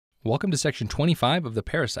Welcome to section 25 of the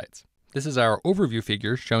parasites. This is our overview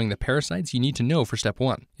figure showing the parasites you need to know for step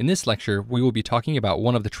 1. In this lecture, we will be talking about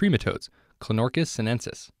one of the trematodes, Clonorchis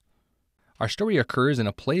sinensis. Our story occurs in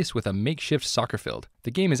a place with a makeshift soccer field.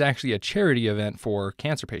 The game is actually a charity event for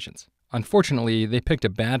cancer patients. Unfortunately, they picked a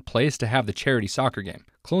bad place to have the charity soccer game.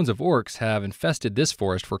 Clones of orcs have infested this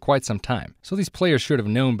forest for quite some time, so these players should have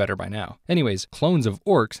known better by now. Anyways, clones of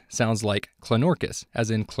orcs sounds like Clonorchis,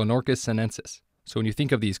 as in Clonorchis sinensis. So when you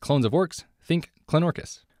think of these clones of orcs, think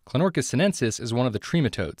Clonorchis. Clonorchis sinensis is one of the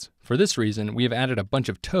trematodes. For this reason, we have added a bunch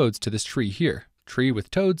of toads to this tree here. Tree with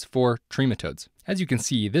toads for trematodes. As you can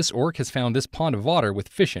see, this orc has found this pond of water with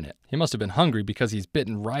fish in it. He must have been hungry because he's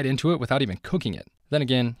bitten right into it without even cooking it. Then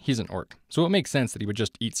again, he's an orc, so it makes sense that he would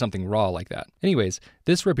just eat something raw like that. Anyways,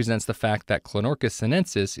 this represents the fact that Clonorchis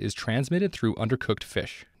sinensis is transmitted through undercooked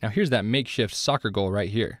fish. Now here's that makeshift soccer goal right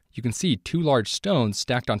here. You can see 2 large stones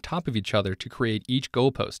stacked on top of each other to create each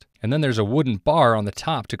goalpost. And then there's a wooden bar on the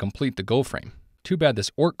top to complete the goal frame. Too bad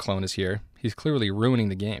this orc clone is here. He's clearly ruining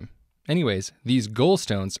the game. Anyways, these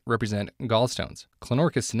gallstones represent gallstones.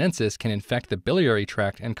 Clonorchis sinensis can infect the biliary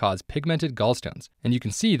tract and cause pigmented gallstones. And you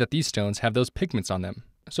can see that these stones have those pigments on them.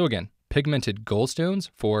 So again, pigmented gallstones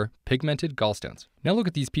for pigmented gallstones. Now look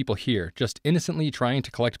at these people here, just innocently trying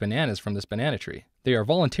to collect bananas from this banana tree. They are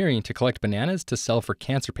volunteering to collect bananas to sell for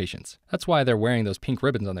cancer patients. That's why they're wearing those pink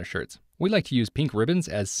ribbons on their shirts. We like to use pink ribbons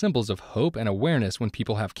as symbols of hope and awareness when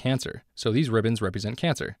people have cancer. So these ribbons represent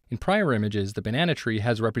cancer. In prior images, the banana tree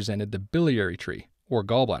has represented the biliary tree, or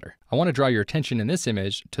gallbladder. I want to draw your attention in this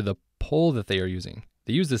image to the pole that they are using.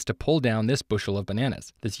 They use this to pull down this bushel of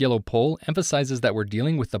bananas. This yellow pole emphasizes that we're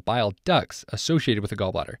dealing with the bile ducts associated with the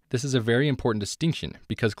gallbladder. This is a very important distinction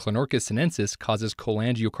because Clonorchis sinensis causes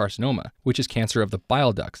cholangiocarcinoma, which is cancer of the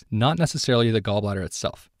bile ducts, not necessarily the gallbladder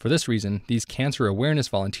itself. For this reason, these cancer awareness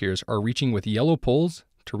volunteers are reaching with yellow poles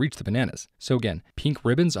to reach the bananas. So again, pink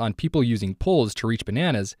ribbons on people using poles to reach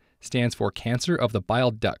bananas stands for cancer of the bile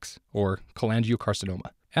ducts, or cholangiocarcinoma.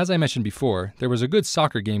 As I mentioned before, there was a good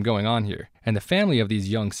soccer game going on here, and the family of these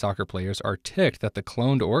young soccer players are ticked that the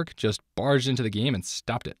cloned orc just barged into the game and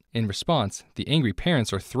stopped it. In response, the angry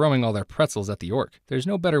parents are throwing all their pretzels at the orc. There's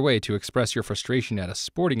no better way to express your frustration at a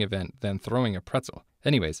sporting event than throwing a pretzel.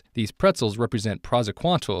 Anyways, these pretzels represent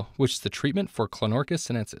praziquantel, which is the treatment for Clonorchis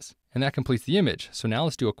sinensis. And that completes the image, so now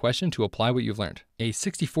let's do a question to apply what you've learned. A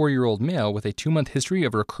 64-year-old male with a 2-month history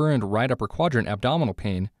of recurrent right upper quadrant abdominal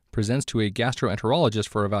pain presents to a gastroenterologist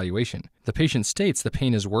for evaluation. The patient states the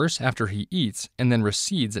pain is worse after he eats and then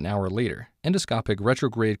recedes an hour later. Endoscopic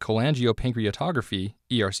retrograde cholangiopancreatography,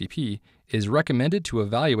 ERCP, is recommended to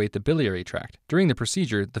evaluate the biliary tract. During the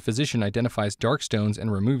procedure, the physician identifies dark stones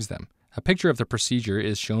and removes them. A picture of the procedure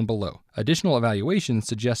is shown below. Additional evaluations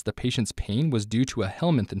suggest the patient's pain was due to a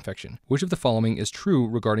helminth infection. Which of the following is true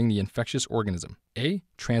regarding the infectious organism? A.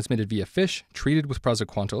 Transmitted via fish, treated with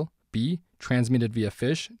praziquantel. B. Transmitted via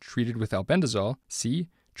fish, treated with albendazole. C.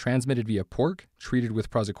 Transmitted via pork, treated with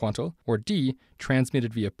praziquantel. Or D.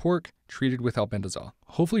 Transmitted via pork, treated with albendazole.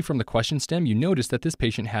 Hopefully from the question stem you notice that this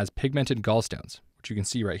patient has pigmented gallstones, which you can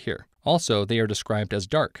see right here. Also, they are described as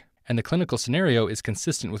dark, and the clinical scenario is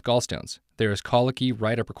consistent with gallstones. There is colicky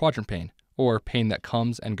right upper quadrant pain, or pain that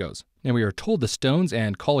comes and goes. Now we are told the stones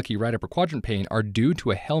and colicky right upper quadrant pain are due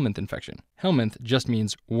to a helminth infection. Helminth just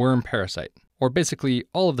means worm parasite, or basically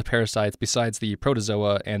all of the parasites besides the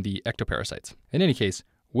protozoa and the ectoparasites. In any case,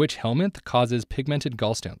 which helminth causes pigmented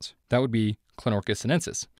gallstones? That would be Clonorchis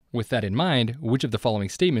sinensis. With that in mind, which of the following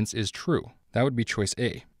statements is true? That would be choice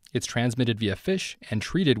A. It's transmitted via fish and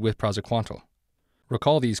treated with praziquantel.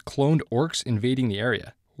 Recall these cloned orcs invading the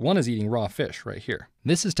area. One is eating raw fish right here.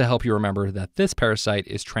 This is to help you remember that this parasite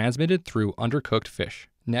is transmitted through undercooked fish.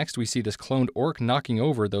 Next, we see this cloned orc knocking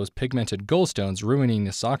over those pigmented gallstones, ruining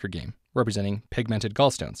the soccer game, representing pigmented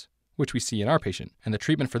gallstones, which we see in our patient. And the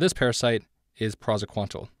treatment for this parasite is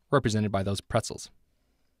praziquantel, represented by those pretzels.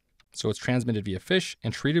 So it's transmitted via fish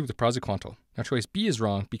and treated with praziquantel. Now choice B is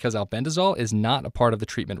wrong because albendazole is not a part of the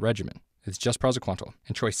treatment regimen. It's just praziquantel.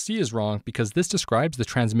 And choice C is wrong because this describes the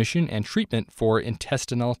transmission and treatment for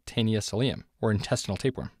intestinal tinea cilium, or intestinal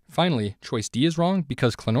tapeworm. Finally, choice D is wrong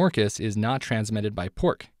because Clonorchis is not transmitted by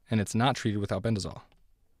pork, and it's not treated with albendazole.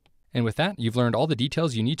 And with that, you've learned all the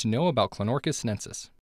details you need to know about Clonorchis sinensis.